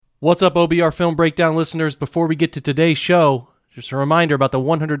What's up, OBR Film Breakdown listeners? Before we get to today's show, just a reminder about the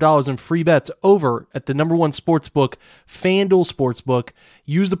 $100 in free bets over at the number one sportsbook, FanDuel Sportsbook.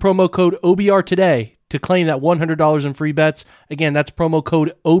 Use the promo code OBR today to claim that $100 in free bets. Again, that's promo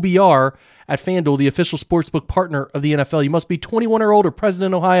code OBR at FanDuel, the official sportsbook partner of the NFL. You must be 21 or older, present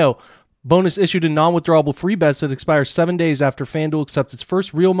in Ohio. Bonus issued in non-withdrawable free bets that expires 7 days after FanDuel accepts its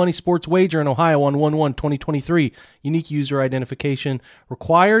first real money sports wager in Ohio on 1/1/2023. Unique user identification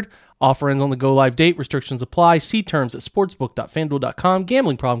required. Offer ends on the go-live date. Restrictions apply. See terms at sportsbook.fanduel.com.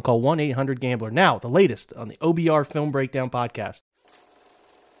 Gambling problem, call 1-800-GAMBLER. Now, the latest on the OBR Film Breakdown podcast.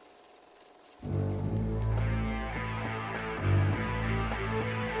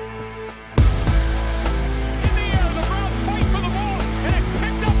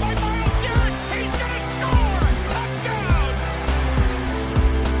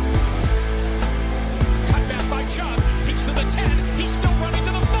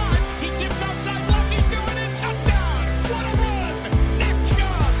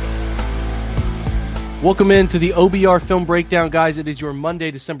 Welcome into the OBR Film Breakdown, guys. It is your Monday,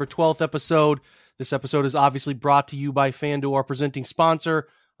 December 12th episode. This episode is obviously brought to you by FanDuel, our presenting sponsor.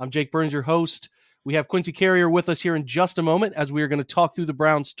 I'm Jake Burns, your host. We have Quincy Carrier with us here in just a moment as we are going to talk through the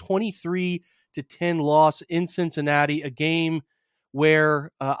Browns' 23-10 loss in Cincinnati, a game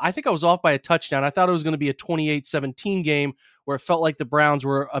where I think I was off by a touchdown. I thought it was going to be a 28-17 game where it felt like the Browns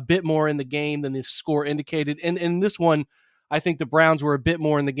were a bit more in the game than the score indicated. And in this one, I think the Browns were a bit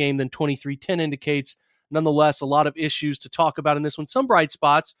more in the game than 23-10 indicates. Nonetheless, a lot of issues to talk about in this one. Some bright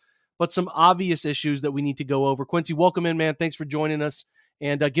spots, but some obvious issues that we need to go over. Quincy, welcome in, man. Thanks for joining us.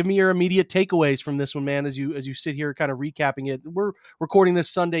 And give me your immediate takeaways from this one, man, as you sit here kind of recapping it. We're recording this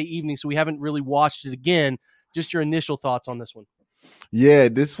Sunday evening, so we haven't really watched it again. Just your initial thoughts on this one. Yeah,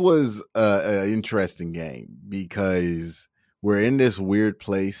 this was an interesting game because we're in this weird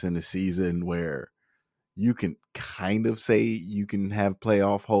place in the season where you can kind of say you can have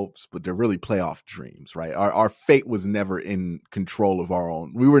playoff hopes, but they're really playoff dreams, right? Our fate was never in control of our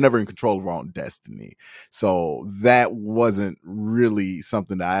own. We were never in control of our own destiny. So that wasn't really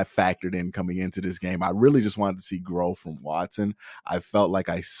something that I factored in coming into this game. I really just wanted to see growth from Watson. I felt like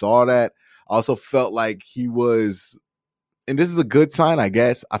I saw that. I also felt like he was, and this is a good sign, I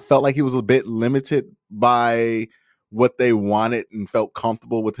guess. I felt like he was a bit limited by what they wanted and felt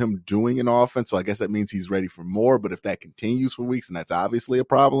comfortable with him doing in offense. So I guess that means he's ready for more. But if that continues for weeks, and that's obviously a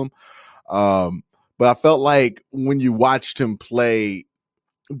problem. But I felt like when you watched him play,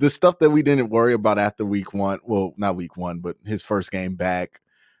 the stuff that we didn't worry about after week one, well, not week one, but his first game back,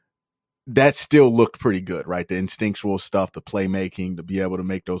 that still looked pretty good, right? The instinctual stuff, the playmaking, to be able to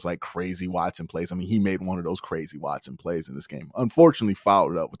make those like crazy Watson plays. I mean, he made one of those crazy Watson plays in this game. Unfortunately,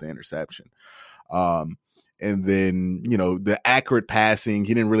 followed it up with the interception. And then, you know, the accurate passing,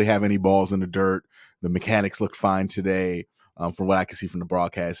 he didn't really have any balls in the dirt. The mechanics looked fine today, from what I can see from the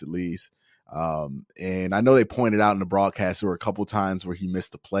broadcast, at least. And I know they pointed out in the broadcast there were a couple times where he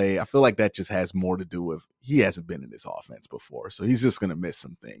missed a play. I feel like that just has more to do with he hasn't been in this offense before. So he's just going to miss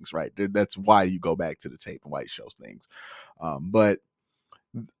some things, right? That's why you go back to the tape and why he shows things. But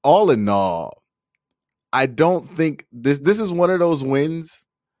all in all, I don't think this is one of those wins.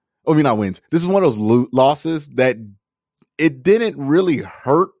 I mean, not wins. This is one of those losses that it didn't really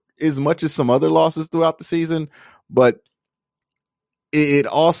hurt as much as some other losses throughout the season, but it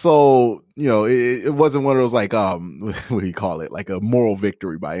also, you know, it wasn't one of those like, what do you call it? Like a moral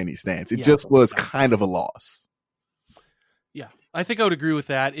victory by any stance. It just was kind of a loss. Yeah, I think I would agree with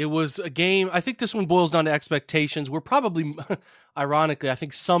that. It was a game. I think this one boils down to expectations. We're probably, ironically, I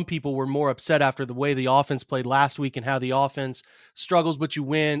think some people were more upset after the way the offense played last week and how the offense struggles, but you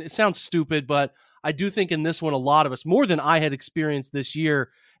win. It sounds stupid, but I do think in this one, a lot of us, more than I had experienced this year,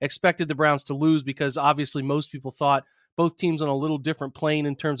 expected the Browns to lose because obviously most people thought both teams on a little different plane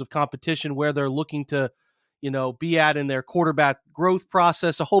in terms of competition, where they're looking to, you know, be at in their quarterback growth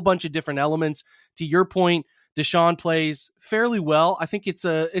process, a whole bunch of different elements. To your point, Deshaun plays fairly well. I think it's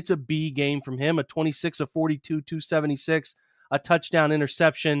a B game from him, a 26 of 42, 276, a touchdown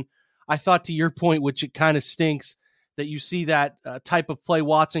interception. I thought, to your point, which it kind of stinks, that you see that type of play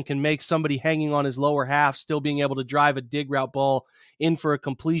Watson can make, somebody hanging on his lower half, still being able to drive a dig route ball in for a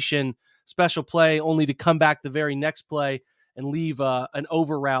completion, special play, only to come back the very next play and leave an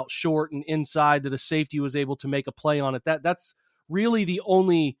over route short and inside that a safety was able to make a play on it. That's really the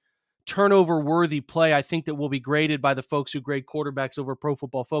only turnover-worthy play I think that will be graded by the folks who grade quarterbacks over Pro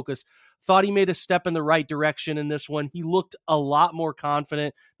Football Focus. Thought he made a step in the right direction in this one. He looked a lot more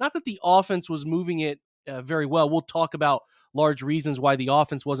confident. Not that the offense was moving it very well. We'll talk about large reasons why the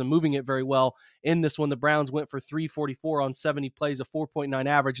offense wasn't moving it very well in this one. The Browns went for 344 on 70 plays, a 4.9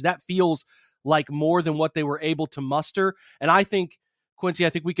 average. That feels like more than what they were able to muster. And I think, Quincy, I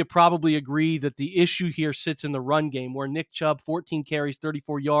think we could probably agree that the issue here sits in the run game, where Nick Chubb, 14 carries,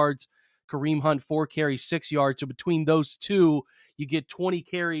 34 yards, Kareem Hunt, 4 carries, 6 yards. So between those two, you get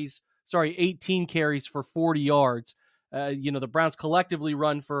 18 carries for 40 yards. The Browns collectively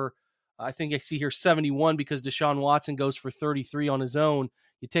run for, I think I see here 71 because Deshaun Watson goes for 33 on his own.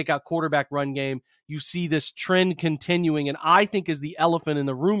 You take out quarterback run game, you see this trend continuing, and I think is the elephant in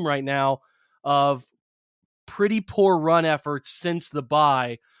the room right now of pretty poor run efforts since the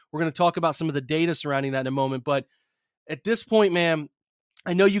bye. We're going to talk about some of the data surrounding that in a moment, but at this point, man,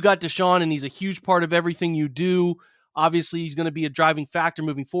 I know you got Deshaun, and he's a huge part of everything you do. Obviously, he's going to be a driving factor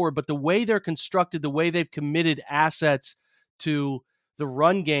moving forward, but the way they're constructed, the way they've committed assets to the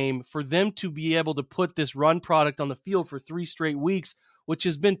run game, for them to be able to put this run product on the field for 3 straight weeks, which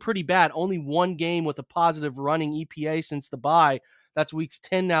has been pretty bad. Only one game with a positive running EPA since the bye. That's weeks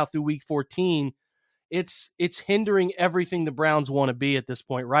 10 now through week 14. It's hindering everything the Browns want to be at this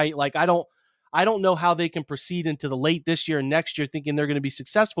point, right? Like, I don't know how they can proceed into the late this year and next year thinking they're going to be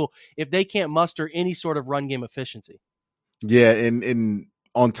successful if they can't muster any sort of run game efficiency. Yeah, and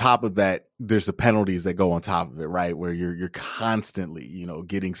on top of that, there's the penalties that go on top of it, right? Where you're constantly,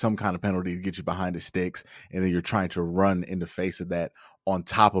 getting some kind of penalty to get you behind the sticks, and then you're trying to run in the face of that on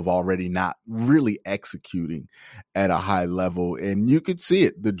top of already not really executing at a high level. And you could see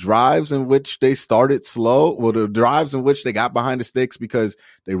it. The drives in which they started slow, the drives in which they got behind the sticks because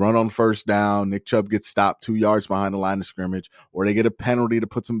they run on first down, Nick Chubb gets stopped 2 yards behind the line of scrimmage, or they get a penalty to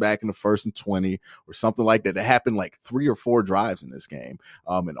put them back in the 1st and 20 or something like that. It happened like 3 or 4 drives in this game.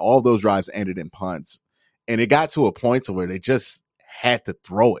 And all those drives ended in punts. And it got to a point to where they just had to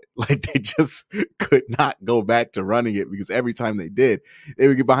throw it. Like, they just could not go back to running it because every time they did, they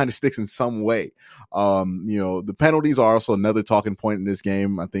would get behind the sticks in some way. The penalties are also another talking point in this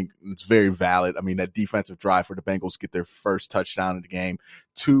game. I think it's very valid. I mean, that defensive drive for the Bengals get their first touchdown in the game,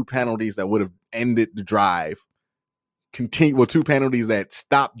 2 penalties that would have ended the drive. 2 penalties that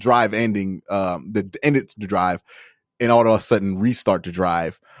stopped drive ending, that ended the drive, and all of a sudden restart the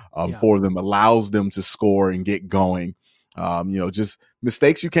drive for them, allows them to score and get going. Just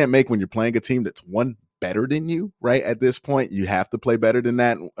mistakes you can't make when you're playing a team that's one better than you, right? At this point, you have to play better than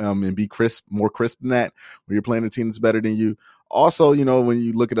that and be more crisp than that when you're playing a team that's better than you. Also, when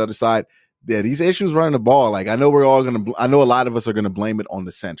you look at the other side, these issues running the ball, like, I know a lot of us are going to blame it on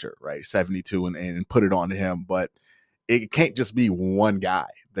the center, right? 72 and put it on him, but it can't just be one guy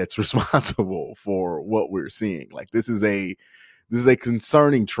that's responsible for what we're seeing. Like, this is a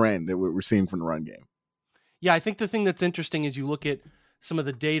concerning trend that we're seeing from the run game. Yeah, I think the thing that's interesting is you look at some of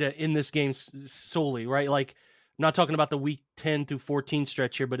the data in this game solely, right? Like, I'm not talking about the week 10 through 14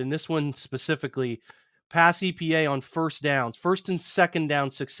 stretch here, but in this one specifically, pass EPA on first downs, first and second down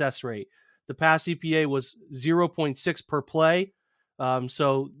success rate. The pass EPA was 0.6 per play.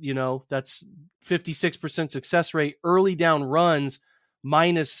 So, that's 56% success rate. Early down runs,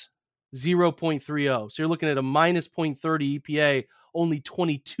 minus 0.30. So you're looking at a minus 0.30 EPA, only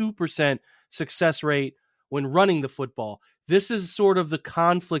 22% success rate when running the football. This is sort of the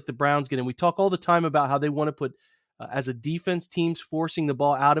conflict the Browns get in. We talk all the time about how they want to put, as a defense, teams forcing the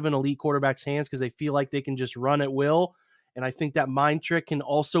ball out of an elite quarterback's hands because they feel like they can just run at will. And I think that mind trick can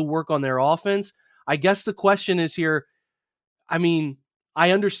also work on their offense. I guess the question is here, I mean,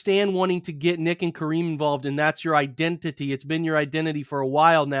 I understand wanting to get Nick and Kareem involved, and that's your identity. It's been your identity for a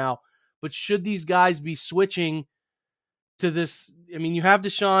while now. But should these guys be switching to this? I mean, you have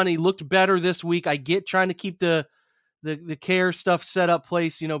Deshaun. He looked better this week. I get trying to keep the care stuff set up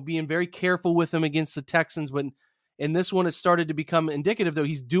place, being very careful with him against the Texans. But in this one, it started to become indicative, though.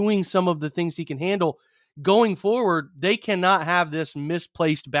 He's doing some of the things he can handle. Going forward, they cannot have this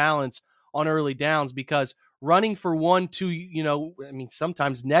misplaced balance on early downs, because running for 1-2,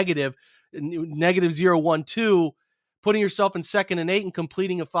 sometimes negative 0-1-2, putting yourself in 2nd and 8 and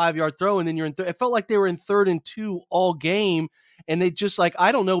completing a 5-yard throw, and then you're in it felt like they were in 3rd and 2 all game. And they just, like,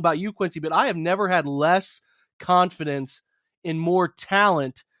 I don't know about you, Quincy, but I have never had less confidence in more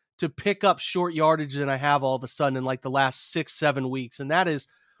talent to pick up short yardage than I have all of a sudden in like the last 6-7 weeks. And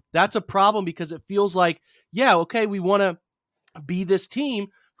that's a problem, because it feels like, yeah, okay, we want to be this team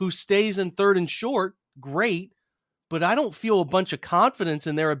who stays in 3rd and short. Great. But I don't feel a bunch of confidence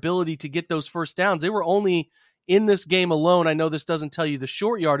in their ability to get those first downs. They were only in this game alone. I know this doesn't tell you the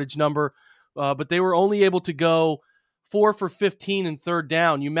short yardage number, but they were only able to go 4 for 15 in 3rd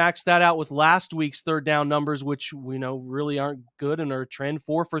down. You max that out with last week's 3rd down numbers, which we know really aren't good and are a trend.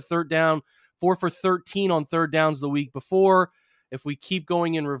 4 for 3rd down 4 for 13 on third downs the week before. If we keep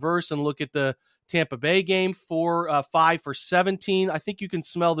going in reverse and look at the Tampa Bay game, 5 for 17, I think you can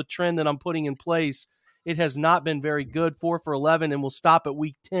smell the trend that I'm putting in place. It has not been very good, 4 for 11, and we'll stop at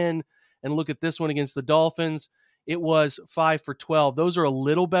week 10 and look at this one against the Dolphins. It was 5 for 12. Those are a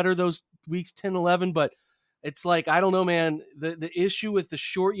little better, those weeks 10, 11, but it's like, I don't know, man, the issue with the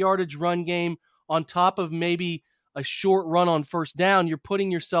short yardage run game on top of maybe a short run on first down, you're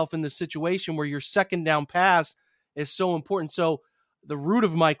putting yourself in the situation where your second down pass is so important. So the root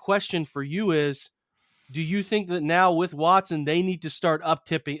of my question for you is, do you think that now with Watson, they need to start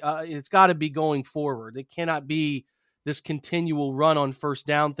up-tipping? It's got to be going forward. It cannot be this continual run on first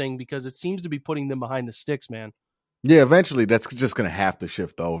down thing because it seems to be putting them behind the sticks, man. Yeah, eventually that's just going to have to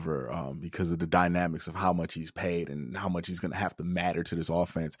shift over because of the dynamics of how much he's paid and how much he's going to have to matter to this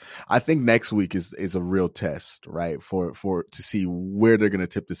offense. I think next week is a real test, right, for to see where they're going to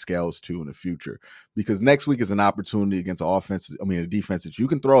tip the scales to in the future. Because next week is an opportunity against a defense that you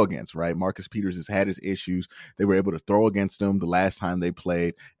can throw against, right? Marcus Peters has had his issues. They were able to throw against them the last time they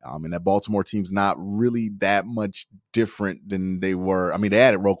played. And that Baltimore team's not really that much different than they were. I mean, they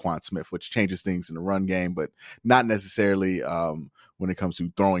added Roquan Smith, which changes things in the run game, but not necessarily when it comes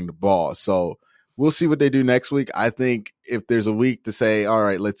to throwing the ball. So we'll see what they do next week. I think if there's a week to say, all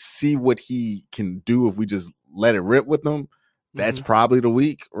right, let's see what he can do if we just let it rip with them, that's probably the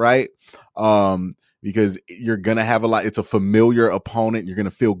week, right? Because you're going to have it's a familiar opponent. You're going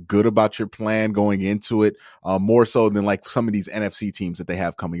to feel good about your plan going into it, more so than like some of these NFC teams that they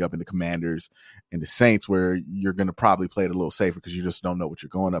have coming up in the Commanders and the Saints, where you're going to probably play it a little safer because you just don't know what you're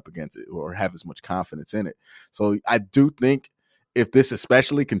going up against it or have as much confidence in it. So I do think if this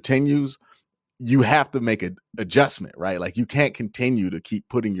especially continues, you have to make an adjustment, right? Like you can't continue to keep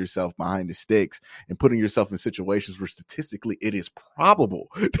putting yourself behind the sticks and putting yourself in situations where statistically it is probable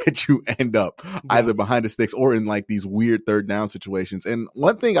that you end up either behind the sticks or in like these weird third down situations. And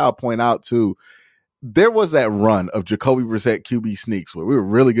one thing I'll point out too, there was that run of Jacoby Brissett QB sneaks where we were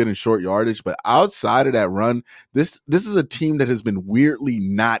really good in short yardage, but outside of that run, this is a team that has been weirdly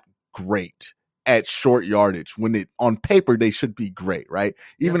not great at short yardage when on paper they should be great, right?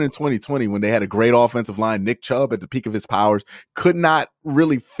 Even in 2020 when they had a great offensive line, Nick Chubb at the peak of his powers could not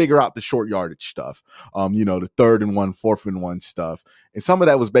really figure out the short yardage stuff. The 3rd and 1, 4th and 1 stuff. And some of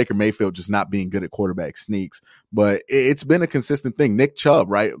that was Baker Mayfield just not being good at quarterback sneaks, but it's been a consistent thing. Nick Chubb,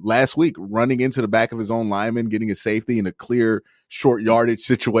 right? Last week running into the back of his own lineman, getting a safety in a clear short yardage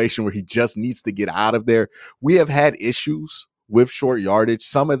situation where he just needs to get out of there. We have had issues with short yardage.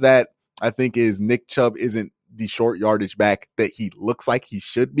 Some of that I think is Nick Chubb isn't the short yardage back that he looks like he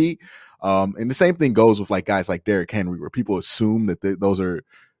should be. And the same thing goes with like guys like Derrick Henry, where people assume that those are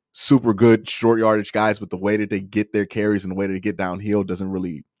super good short yardage guys, but the way that they get their carries and the way that they get downhill doesn't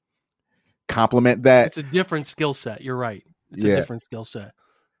really complement that. It's a different skill set. You're right. It's a different skill set.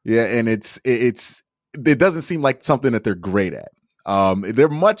 Yeah. And it doesn't seem like something that they're great at. They're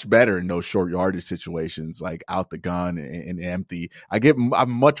much better in those short yardage situations, like out the gun and empty. I'm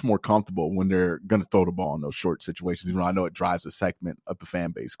much more comfortable when they're going to throw the ball in those short situations, even though I know it drives a segment of the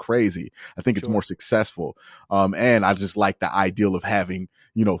fan base crazy. I think it's more successful. And I just like the ideal of having,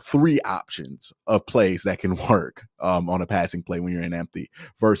 3 options of plays that can work, on a passing play when you're in empty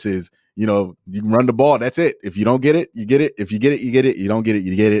versus, you can run the ball. That's it. If you don't get it, you get it. If you get it, you get it. You don't get it,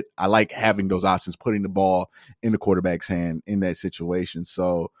 you get it. I like having those options, putting the ball in the quarterback's hand in that situation.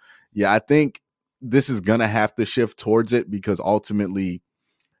 So, yeah, I think this is going to have to shift towards it because ultimately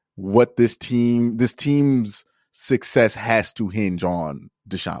what this team's success has to hinge on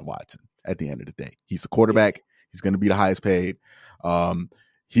Deshaun Watson at the end of the day. He's the quarterback. He's going to be the highest paid.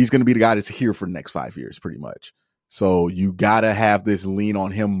 He's going to be the guy that's here for the next 5 years pretty much. So you got to have this lean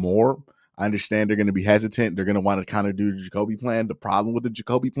on him more. I understand they're going to be hesitant. They're going to want to kind of do the Jacoby plan. The problem with the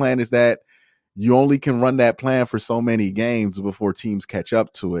Jacoby plan is that you only can run that plan for so many games before teams catch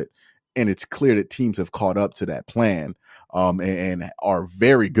up to it. And it's clear that teams have caught up to that plan and are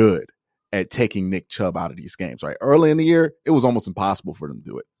very good at taking Nick Chubb out of these games, right? Early in the year, it was almost impossible for them to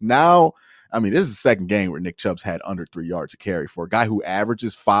do it. Now, this is the second game where Nick Chubb's had under 3 yards to carry. For a guy who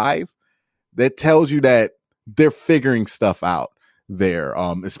averages 5, that tells you that they're figuring stuff out there,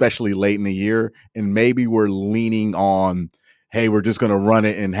 especially late in the year. And maybe we're leaning on, hey, we're just going to run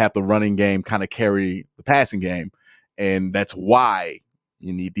it and have the running game kind of carry the passing game. And that's why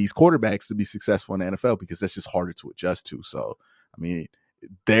you need these quarterbacks to be successful in the NFL because that's just harder to adjust to. So,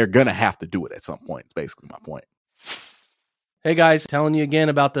 they're going to have to do it at some point. It's basically my point. Hey, guys, telling you again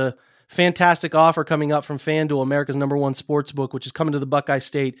about the Fantastic offer coming up from FanDuel, America's #1 sports book, which is coming to the Buckeye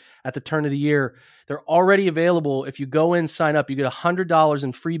State at the turn of the year. They're already available. If you go in, sign up, you get $100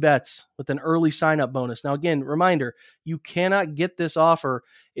 in free bets with an early sign-up bonus. Now, again, reminder, you cannot get this offer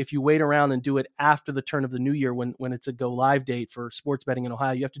if you wait around and do it after the turn of the new year when it's a go-live date for sports betting in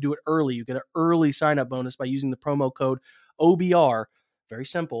Ohio. You have to do it early. You get an early sign-up bonus by using the promo code OBR. Very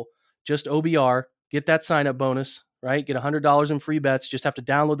simple. Just OBR. Get that sign-up bonus. Right? Get $100 in free bets. Just have to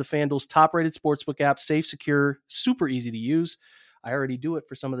download the FanDuel's top-rated sportsbook app. Safe, secure, super easy to use. I already do it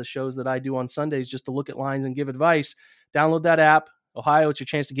for some of the shows that I do on Sundays just to look at lines and give advice. Download that app. Ohio, it's your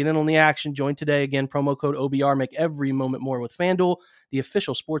chance to get in on the action. Join today. Again, promo code OBR. Make every moment more with FanDuel, the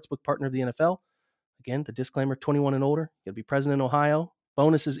official sportsbook partner of the NFL. Again, the disclaimer, 21 and older. You'll be present in Ohio.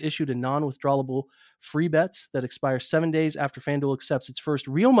 Bonuses issued in non-withdrawable free bets that expire 7 days after FanDuel accepts its first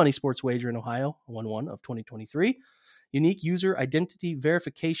real money sports wager in Ohio, 1/1 of 2023. Unique user identity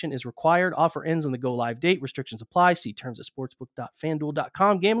verification is required. Offer ends on the go-live date. Restrictions apply. See terms at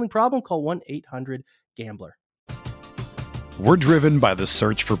sportsbook.fanduel.com. Gambling problem? Call 1-800-GAMBLER. We're driven by the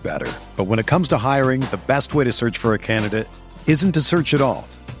search for better. But when it comes to hiring, the best way to search for a candidate isn't to search at all.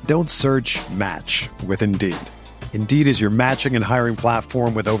 Don't search, match with Indeed. Indeed is your matching and hiring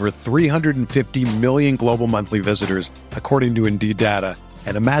platform with over 350 million global monthly visitors, according to Indeed data,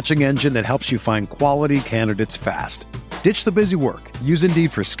 and a matching engine that helps you find quality candidates fast. Ditch the busy work. Use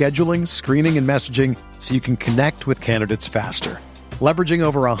Indeed for scheduling, screening, and messaging so you can connect with candidates faster. Leveraging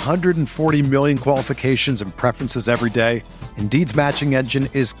over 140 million qualifications and preferences every day, Indeed's matching engine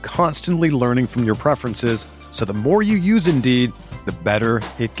is constantly learning from your preferences, so the more you use Indeed, the better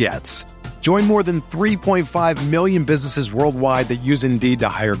it gets. Join more than 3.5 million businesses worldwide that use Indeed to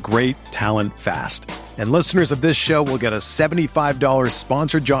hire great talent fast. And listeners of this show will get a $75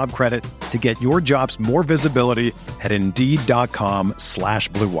 sponsored job credit to get your jobs more visibility at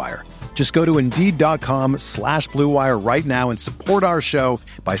Indeed.com/Blue Wire. Just go to Indeed.com/Blue Wire right now and support our show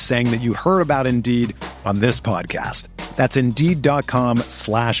by saying that you heard about Indeed on this podcast. That's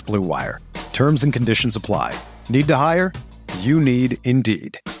Indeed.com/Blue Wire. Terms and conditions apply. Need to hire? You need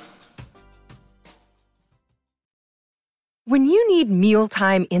Indeed. When you need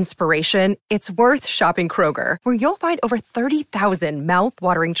mealtime inspiration, it's worth shopping Kroger, where you'll find over 30,000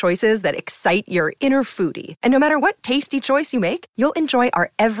 mouth-watering choices that excite your inner foodie. And no matter what tasty choice you make, you'll enjoy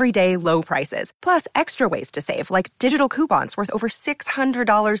our everyday low prices, plus extra ways to save, like digital coupons worth over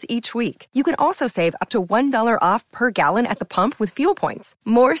 $600 each week. You can also save up to $1 off per gallon at the pump with fuel points.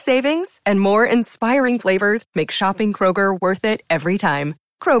 More savings and more inspiring flavors make shopping Kroger worth it every time.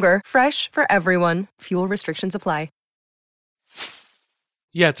 Kroger, fresh for everyone. Fuel restrictions apply.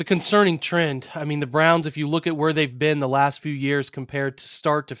 Yeah, it's a concerning trend. I mean, the Browns, if you look at where they've been the last few years compared to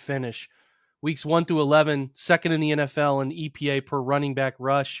start to finish, weeks 1 through 11, second in the NFL in EPA per running back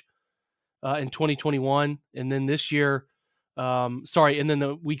rush in 2021. And then this year, and then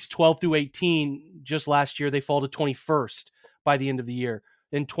the weeks 12 through 18, just last year, they fall to 21st by the end of the year.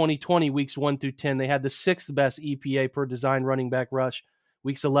 In 2020, weeks 1 through 10, they had the 6th best EPA per design running back rush.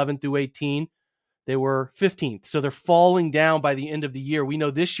 Weeks 11 through 18, they were 15th. So they're falling down by the end of the year. We know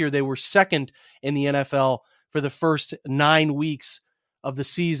this year they were second in the NFL for the first 9 weeks of the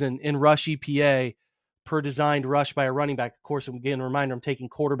season in rush EPA per designed rush by a running back. Of course, again, a reminder, I'm taking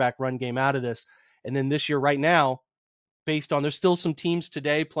quarterback run game out of this. And then this year right now, based on, there's still some teams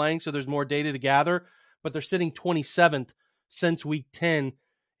today playing, so there's more data to gather, but they're sitting 27th since week 10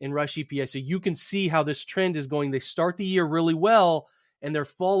 in rush EPA. So you can see how this trend is going. They start the year really well, and they're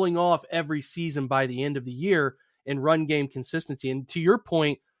falling off every season by the end of the year in run game consistency. And to your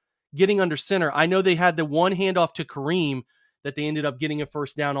point, getting under center, I know they had the one handoff to Kareem that they ended up getting a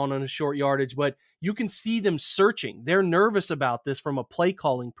first down on a short yardage, but you can see them searching. They're nervous about this from a play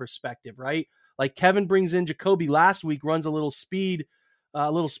calling perspective, right? Like Kevin brings in Jacoby last week, runs a little speed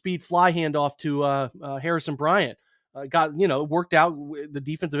fly handoff to Harrison Bryant. Worked out. The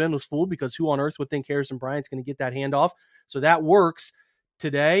defensive end was fooled because who on earth would think Harrison Bryant's going to get that handoff? So that works.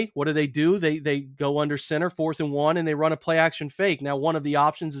 Today, what do? They go under center, 4th and 1, and they run a play action fake. Now, one of the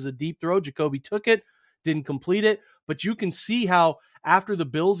options is a deep throw. Jacoby took it, didn't complete it, but you can see how after the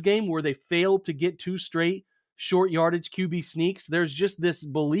Bills game where they failed to get 2 straight short yardage QB sneaks, there's just this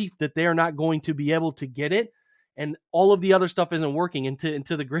belief that they're not going to be able to get it, and all of the other stuff isn't working. And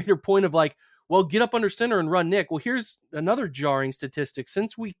to the greater point of like, well, get up under center and run Nick. Well, here's another jarring statistic.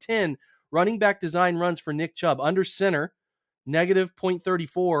 Since week 10, running back design runs for Nick Chubb under center, negative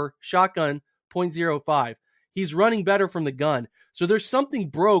 0.34, shotgun 0.05. He's running better from the gun. So there's something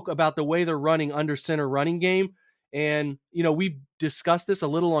broke about the way they're running under center running game. And, we've discussed this a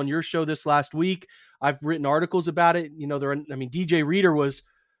little on your show this last week. I've written articles about it. DJ Reader was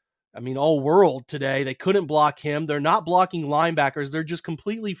all world today. They couldn't block him. They're not blocking linebackers. They're just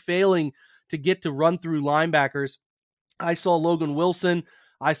completely failing to get to run through linebackers. I saw Logan Wilson.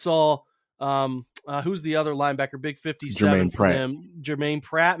 I saw who's the other linebacker, big 57 Jermaine for Pratt. them. Jermaine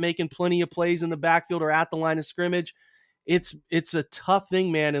Pratt making plenty of plays in the backfield or at the line of scrimmage. It's a tough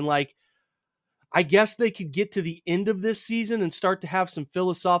thing, man. And like, I guess they could get to the end of this season and start to have some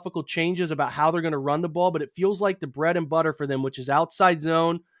philosophical changes about how they're going to run the ball, but it feels like the bread and butter for them, which is outside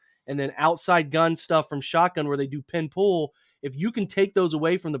zone and then outside gun stuff from shotgun where they do pin pull. If you can take those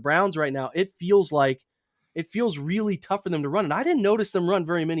away from the Browns right now, it feels really tough for them to run. And I didn't notice them run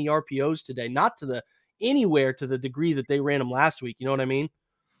very many RPOs today, not to anywhere to the degree that they ran them last week. You know what I mean?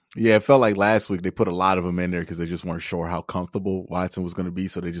 Yeah, it felt like last week they put a lot of them in there because they just weren't sure how comfortable Watson was going to be.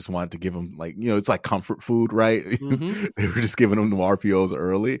 So they just wanted to give him, like, it's like comfort food, right? Mm-hmm. They were just giving them the RPOs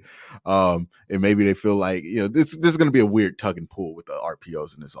early. And maybe they feel like, this is going to be a weird tug and pull with the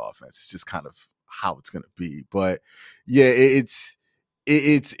RPOs in this offense. It's just kind of how it's going to be. But yeah, it's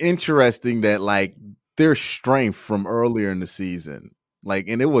interesting that like their strength from earlier in the season, like,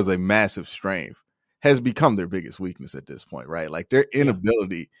 and it was a massive strength, has become their biggest weakness at this point, right? Like their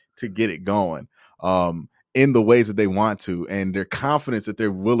inability to get it going in the ways that they want to, and their confidence that they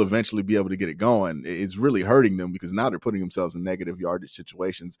will eventually be able to get it going is really hurting them because now they're putting themselves in negative yardage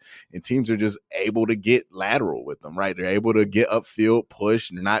situations, and teams are just able to get lateral with them, right? They're able to get upfield, push,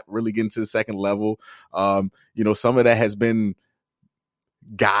 and they're not really getting to the second level. Some of that has been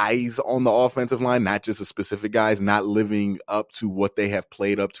guys on the offensive line, not just a specific guys, not living up to what they have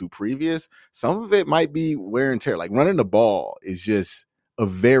played up to previous. Some of it might be wear and tear. Like running the ball is just a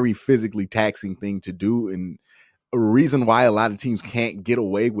very physically taxing thing to do. And a reason why a lot of teams can't get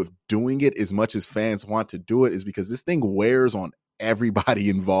away with doing it as much as fans want to do it is because this thing wears on everybody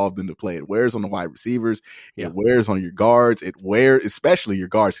involved in the play. It wears on the wide receivers. It wears on your guards. It wears, especially your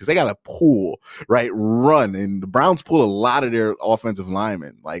guards, because they got to pull, right? Run. And the Browns pull a lot of their offensive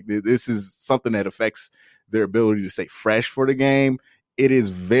linemen. Like this is something that affects their ability to stay fresh for the game. It is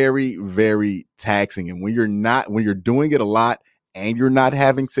very, very taxing. And when you're doing it a lot and you're not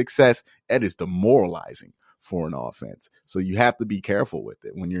having success, that is demoralizing for an offense. So you have to be careful with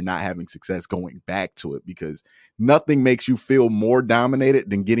it when you're not having success going back to it, because nothing makes you feel more dominated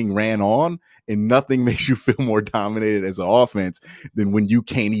than getting ran on, and nothing makes you feel more dominated as an offense than when you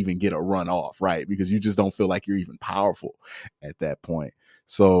can't even get a run off, right? Because you just don't feel like you're even powerful at that point.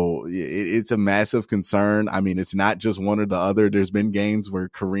 So it's a massive concern. I mean, it's not just one or the other. There's been games where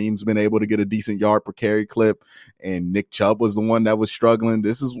Kareem's been able to get a decent yard per carry clip, and Nick Chubb was the one that was struggling.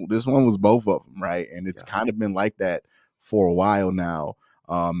 This one was both of them, right? And it's kind of been like that for a while now.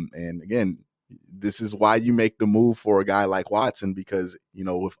 And again, this is why you make the move for a guy like Watson, because,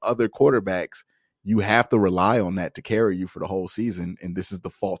 with other quarterbacks, you have to rely on that to carry you for the whole season. And this is the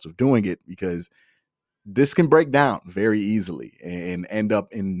fault of doing it, because this can break down very easily and end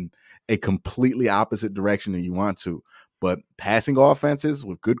up in a completely opposite direction than you want to. But passing offenses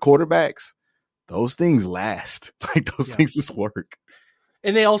with good quarterbacks, those things last. Like those things just work.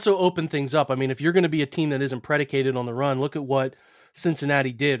 And they also open things up. I mean, if you're going to be a team that isn't predicated on the run, look at what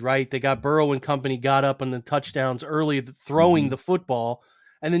Cincinnati did, right? They got Burrow and company got up on the touchdowns early, throwing the football.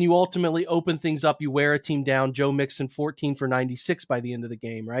 And then you ultimately open things up. You wear a team down. Joe Mixon 14 for 96 by the end of the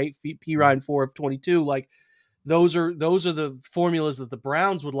game, right? P. Ryan 4 of 22. Like those are the formulas that the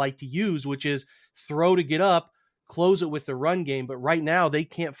Browns would like to use, which is throw to get up, close it with the run game. But right now they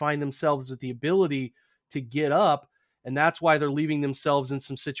can't find themselves with the ability to get up. And that's why they're leaving themselves in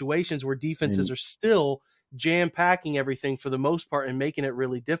some situations where defenses are still jam-packing everything for the most part and making it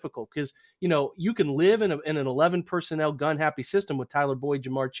really difficult. Because, you can live in an 11 personnel gun-happy system with Tyler Boyd,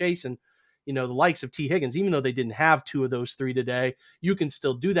 Jamar Chase, and, the likes of T. Higgins. Even though they didn't have two of those three today, you can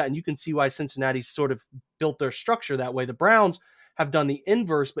still do that. And you can see why Cincinnati's sort of built their structure that way. The Browns have done the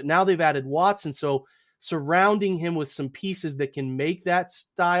inverse, but now they've added Watson. So surrounding him with some pieces that can make that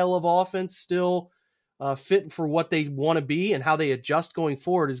style of offense still fit for what they want to be and how they adjust going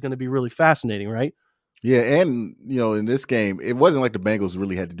forward is going to be really fascinating, right? Yeah, and, in this game, it wasn't like the Bengals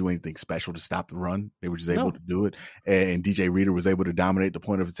really had to do anything special to stop the run. They were just able to do it, and DJ Reader was able to dominate the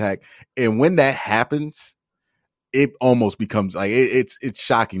point of attack. And when that happens, it almost becomes like it's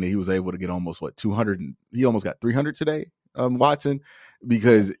shocking that he was able to get almost 200. He almost got 300 today, Watson,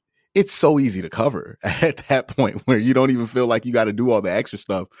 because it's so easy to cover at that point where you don't even feel like you got to do all the extra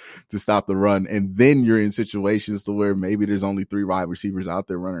stuff to stop the run. And then you're in situations to where maybe there's only 3 wide receivers out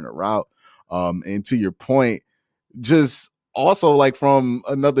there running a route. And to your point, just also like from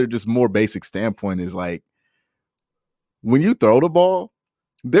another just more basic standpoint is like when you throw the ball,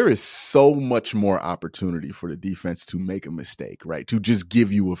 there is so much more opportunity for the defense to make a mistake, right? To just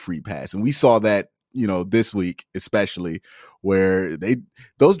give you a free pass. And we saw that, this week, especially where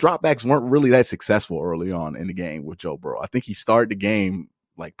those dropbacks weren't really that successful early on in the game with Joe Burrow. I think he started the game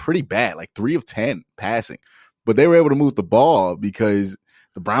like pretty bad, like 3 of 10 passing, but they were able to move the ball because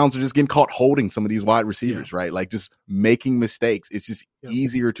the Browns are just getting caught holding some of these wide receivers, right? Like just making mistakes. It's just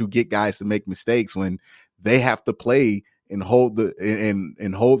easier to get guys to make mistakes when they have to play and hold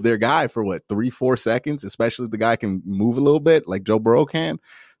hold their guy for 3-4 seconds, especially if the guy can move a little bit like Joe Burrow can.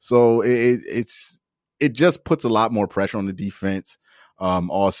 So it just puts a lot more pressure on the defense.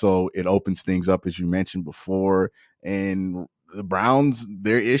 Also, it opens things up, as you mentioned before. And the Browns,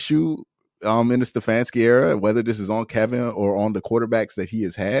 their issue in the Stefanski era, whether this is on Kevin or on the quarterbacks that he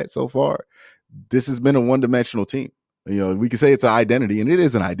has had so far, this has been a one-dimensional team. We can say it's an identity, and it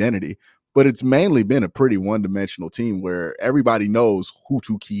is an identity, but it's mainly been a pretty one-dimensional team where everybody knows who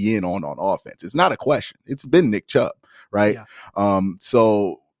to key in on offense. It's not a question. It's been Nick Chubb, right? Yeah.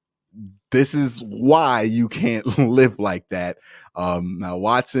 So this is why you can't live like that. Now,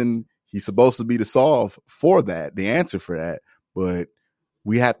 Watson, he's supposed to be the solve for that, the answer for that, but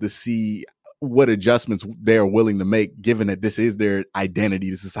we have to see what adjustments they're willing to make, given that this is their identity.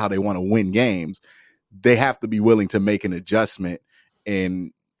 This is how they want to win games. They have to be willing to make an adjustment,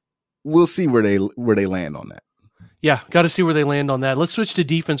 and we'll see where they land on that. Yeah, got to see where they land on that. Let's switch to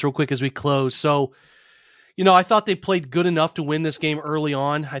defense real quick as we close. So, I thought they played good enough to win this game early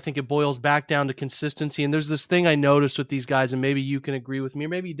on. I think it boils back down to consistency. And there's this thing I noticed with these guys, and maybe you can agree with me, or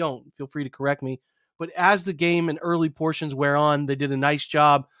maybe you don't. Feel free to correct me. But as the game and early portions wear on, they did a nice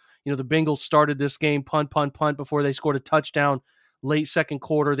job. The Bengals started this game punt before they scored a touchdown late second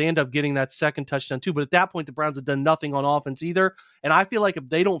quarter. They end up getting that second touchdown too. But at that point, the Browns had done nothing on offense either. And I feel like if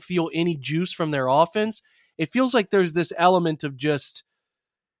they don't feel any juice from their offense, it feels like there's this element of just,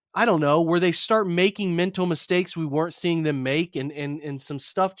 I don't know, where they start making mental mistakes we weren't seeing them make, and some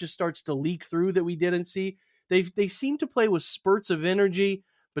stuff just starts to leak through that we didn't see. They seem to play with spurts of energy,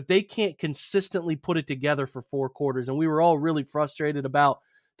 but they can't consistently put it together for 4 quarters. And we were all really frustrated about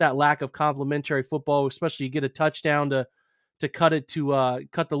that lack of complementary football, especially you get a touchdown to cut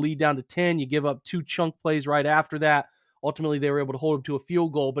the lead down to 10. You give up 2 chunk plays right after that. Ultimately, they were able to hold them to a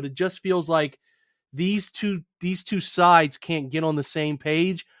field goal, but it just feels like these two sides can't get on the same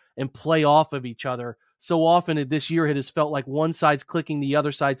page and play off of each other. So often this year it has felt like one side's clicking, the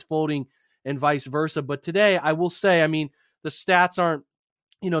other side's folding, and vice versa. But today, I will say, the stats aren't,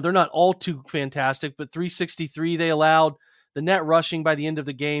 they're not all too fantastic, but 363 they allowed. The net rushing by the end of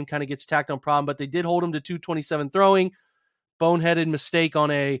the game kind of gets tacked on problem, but they did hold them to 227 throwing. Boneheaded mistake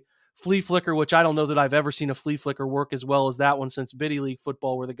on a flea flicker, which I don't know that I've ever seen a flea flicker work as well as that one since Biddy League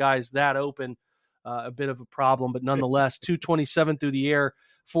football, where the guy's that open. A bit of a problem, but nonetheless, 227 through the air,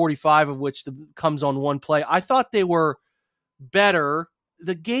 45 of which comes on one play. I thought they were better.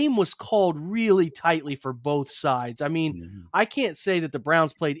 The game was called really tightly for both sides. I can't say that the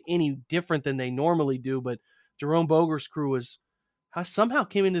Browns played any different than they normally do, but Jerome Boger's crew somehow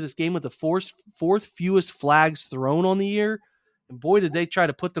came into this game with the fourth fewest flags thrown on the year. And boy, did they try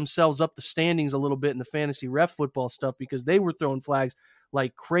to put themselves up the standings a little bit in the fantasy ref football stuff, because they were throwing flags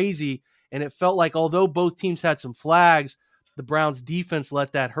like crazy. And it felt like although both teams had some flags, the Browns defense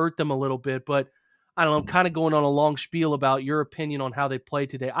let that hurt them a little bit. But I don't know, I'm kind of going on a long spiel about your opinion on how they played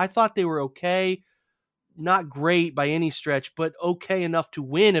today. I thought they were okay, not great by any stretch, but okay enough to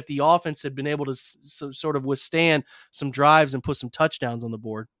win if the offense had been able to sort of withstand some drives and put some touchdowns on the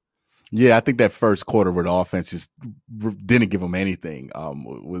board. Yeah, I think that first quarter where the offense just didn't give them anything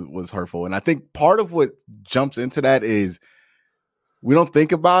was hurtful. And I think part of what jumps into that is we don't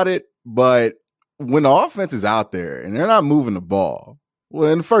think about it, but when the offense is out there and they're not moving the ball,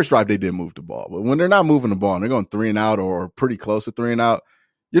 well, in the first drive, they did move the ball, but when they're not moving the ball and they're going 3 and out or pretty close to 3 and out,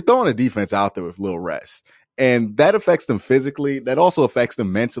 you're throwing a defense out there with little rest. And that affects them physically. That also affects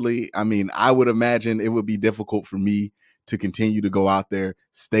them mentally. I would imagine it would be difficult for me to continue to go out there,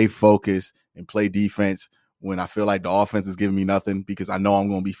 stay focused, and play defense when I feel like the offense is giving me nothing, because I know I'm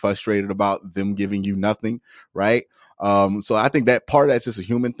going to be frustrated about them giving you nothing, right? So I think that part of that's just a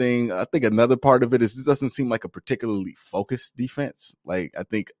human thing. I think another part of it is this doesn't seem like a particularly focused defense. Like, I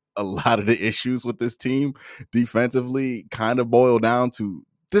think a lot of the issues with this team defensively kind of boil down to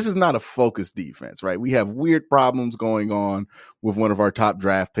this is not a focused defense, right? We have weird problems going on with one of our top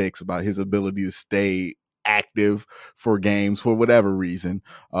draft picks about his ability to stay active for games for whatever reason,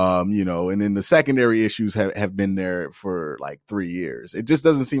 and then the secondary issues have been there for like 3 years. It just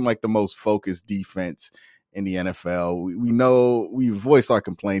doesn't seem like the most focused defense in the NFL. We know we've voiced our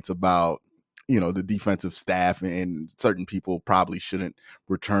complaints about, the defensive staff and certain people probably shouldn't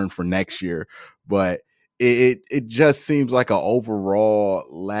return for next year, but it just seems like an overall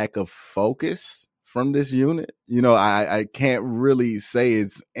lack of focus from this unit. I can't really say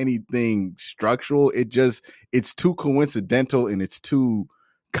it's anything structural. It's too coincidental and it's too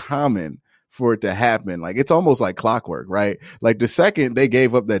common for it to happen. Like, it's almost like clockwork, right? Like, the second they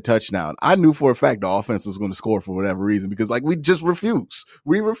gave up that touchdown, I knew for a fact the offense was going to score for whatever reason, because like, we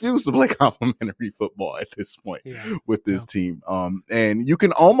refuse to play complimentary football at this point with this team. And you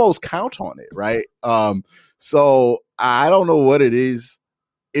can almost count on it, right? So I don't know what it is.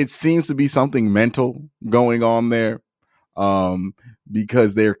 It seems to be something mental going on there.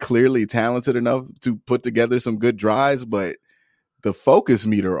 Because they're clearly talented enough to put together some good drives, but the focus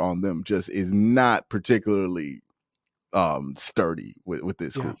meter on them just is not particularly sturdy with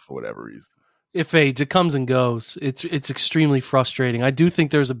this group for whatever reason. It fades. It comes and goes. It's extremely frustrating. I do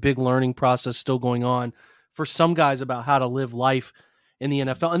think there's a big learning process still going on for some guys about how to live life in the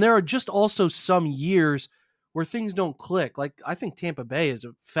NFL. And there are just also some years where things don't click. Like, I think Tampa Bay is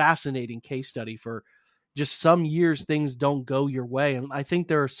a fascinating case study for just some years things don't go your way. And I think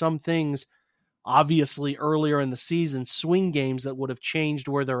there are some things, obviously earlier in the season, swing games that would have changed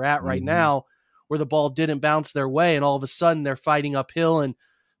where they're at right now, where the ball didn't bounce their way, and all of a sudden they're fighting uphill and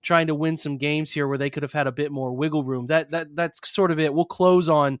trying to win some games here where they could have had a bit more wiggle room. That's sort of it. We'll close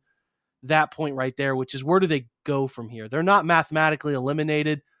on that point right there, which is, where do they go from here? They're not mathematically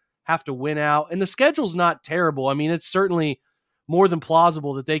eliminated, have to win out, and the schedule's not terrible. I mean, it's certainly more than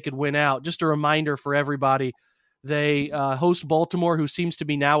plausible that they could win out. Just a reminder for everybody, they host Baltimore, who seems to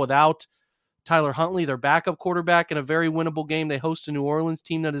be now without Tyler Huntley, their backup quarterback, in a very winnable game. They host a New Orleans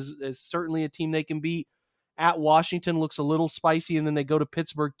team that is certainly a team they can beat. At Washington looks a little spicy, and then they go to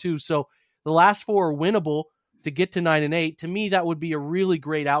Pittsburgh too. So the last four are winnable to get to 9-8. To me, that would be a really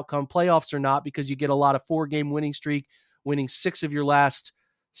great outcome. Playoffs or not, because you get a lot of 4-game winning streak, winning 6 of your last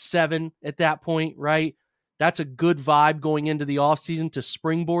 7 at that point, right? That's a good vibe going into the offseason to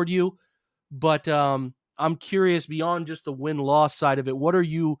springboard you. But I'm curious, beyond just the win-loss side of it, what are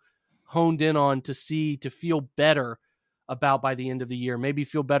you honed in on to feel better about by the end of the year? Maybe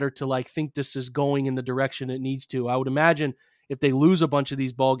feel better to think this is going in the direction it needs to. I would imagine if they lose a bunch of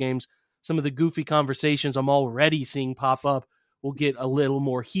these ball games, some of the goofy conversations I'm already seeing pop up will get a little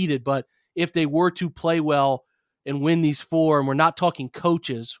more heated. But if they were to play well and win these 4, and we're not talking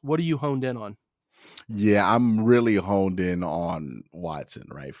coaches, what are you honed in on? Yeah, I'm really honed in on Watson,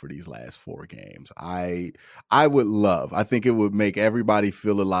 right, for these last 4 games. I think it would make everybody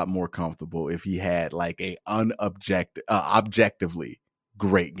feel a lot more comfortable if he had a objectively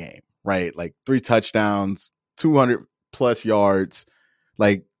great game, right? 3 touchdowns, 200 plus yards,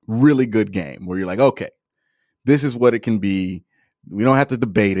 really good game where you're like, okay, this is what it can be. We don't have to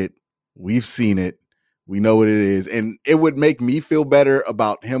debate it. We've seen it. We know what it is. And it would make me feel better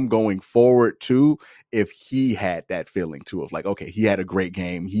about him going forward too, if he had that feeling too of okay, he had a great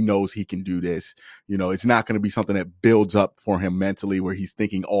game. He knows he can do this. It's not going to be something that builds up for him mentally where he's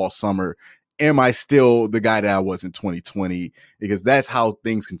thinking all summer, am I still the guy that I was in 2020? Because that's how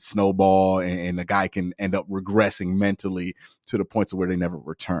things can snowball, and the guy can end up regressing mentally to the points of where they never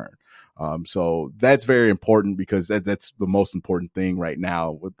return. So that's very important, because that's the most important thing right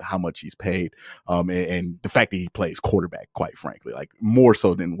now with how much he's paid. And the fact that he plays quarterback, quite frankly, more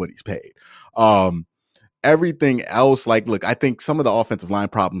so than what he's paid. Everything else, look, I think some of the offensive line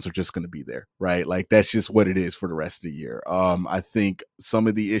problems are just going to be there, right? That's just what it is for the rest of the year. I think some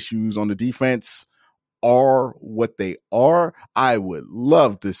of the issues on the defense are what they are. I would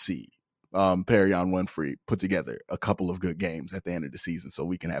love to see Perrion Winfrey put together a couple of good games at the end of the season, so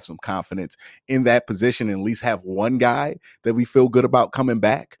we can have some confidence in that position and at least have one guy that we feel good about coming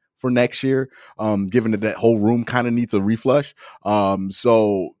back for next year, given that whole room kind of needs a reflush.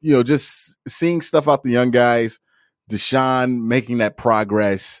 So, just seeing stuff out the young guys, Deshaun making that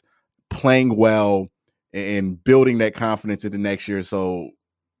progress, playing well, and building that confidence into next year. So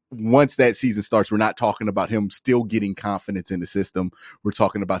once that season starts, we're not talking about him still getting confidence in the system. We're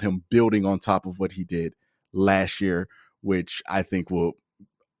talking about him building on top of what he did last year, which I think will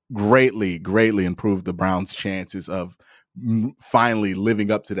greatly, greatly improve the Browns' chances of finally living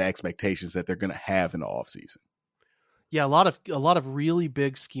up to the expectations that they're going to have in the offseason. Yeah, a lot of really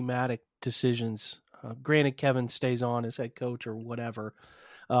big schematic decisions. Granted, Kevin stays on as head coach or whatever.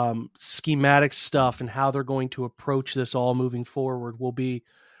 Schematic stuff and how they're going to approach this all moving forward will be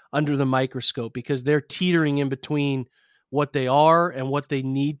under the microscope, because they're teetering in between what they are and what they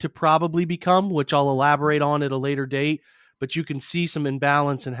need to probably become, which I'll elaborate on at a later date. But you can see some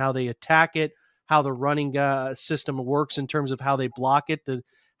imbalance in how they attack it, how the running system works in terms of how they block it,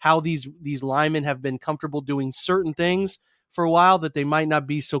 how these linemen have been comfortable doing certain things for a while that they might not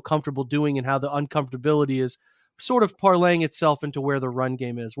be so comfortable doing, and how the uncomfortability is sort of parlaying itself into where the run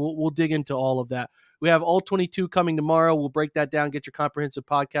game is. We'll dig into all of that. We have all 22 coming tomorrow. We'll break that down, get your comprehensive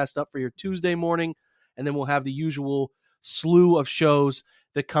podcast up for your Tuesday morning, and then we'll have the usual slew of shows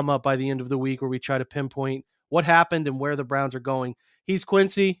that come up by the end of the week where we try to pinpoint what happened and where the Browns are going. He's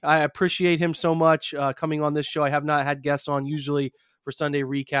Quincy. I appreciate him so much coming on this show. I have not had guests on usually for Sunday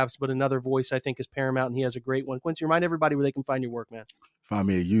recaps, but another voice I think is paramount, and he has a great one. Quincy, remind everybody where they can find your work, man. Find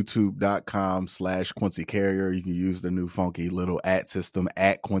me at youtube.com/Quincy Carrier. You can use the new funky little @ system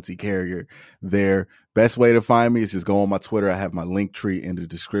at Quincy Carrier there. Best way to find me is just go on my Twitter. I have my link tree in the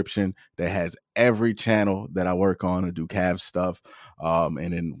description that has every channel that I work on. I do Cavs stuff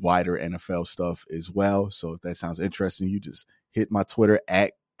and then wider NFL stuff as well. So if that sounds interesting, you just hit my Twitter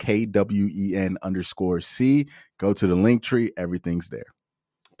at KWEN_C. Go to the link tree. Everything's there.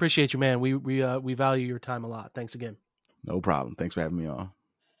 Appreciate you, man. We value your time a lot. Thanks again. No problem. Thanks for having me on.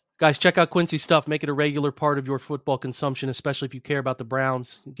 Guys, check out Quincy's stuff. Make it a regular part of your football consumption, especially if you care about the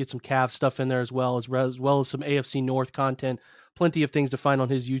Browns. Get some Cavs stuff in there as well as some AFC North content. Plenty of things to find on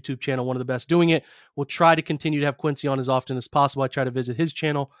his YouTube channel. One of the best doing it. We'll try to continue to have Quincy on as often as possible. I try to visit his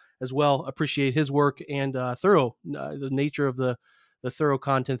channel as well. Appreciate his work and the nature of the thorough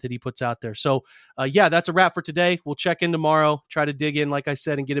content that he puts out there. So, that's a wrap for today. We'll check in tomorrow, try to dig in, like I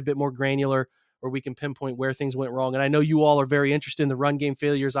said, and get a bit more granular where we can pinpoint where things went wrong. And I know you all are very interested in the run game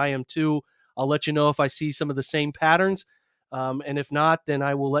failures. I am too. I'll let you know if I see some of the same patterns. And if not, then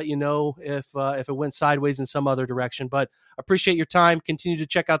I will let you know if it went sideways in some other direction. But appreciate your time. Continue to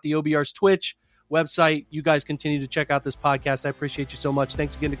check out the OBR's Twitch website. You guys continue to check out this podcast. I appreciate you so much.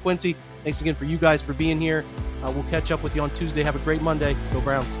 Thanks again to Quincy. Thanks again for you guys for being here. We'll catch up with you on Tuesday. Have a great Monday. Go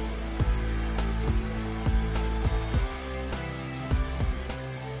Browns.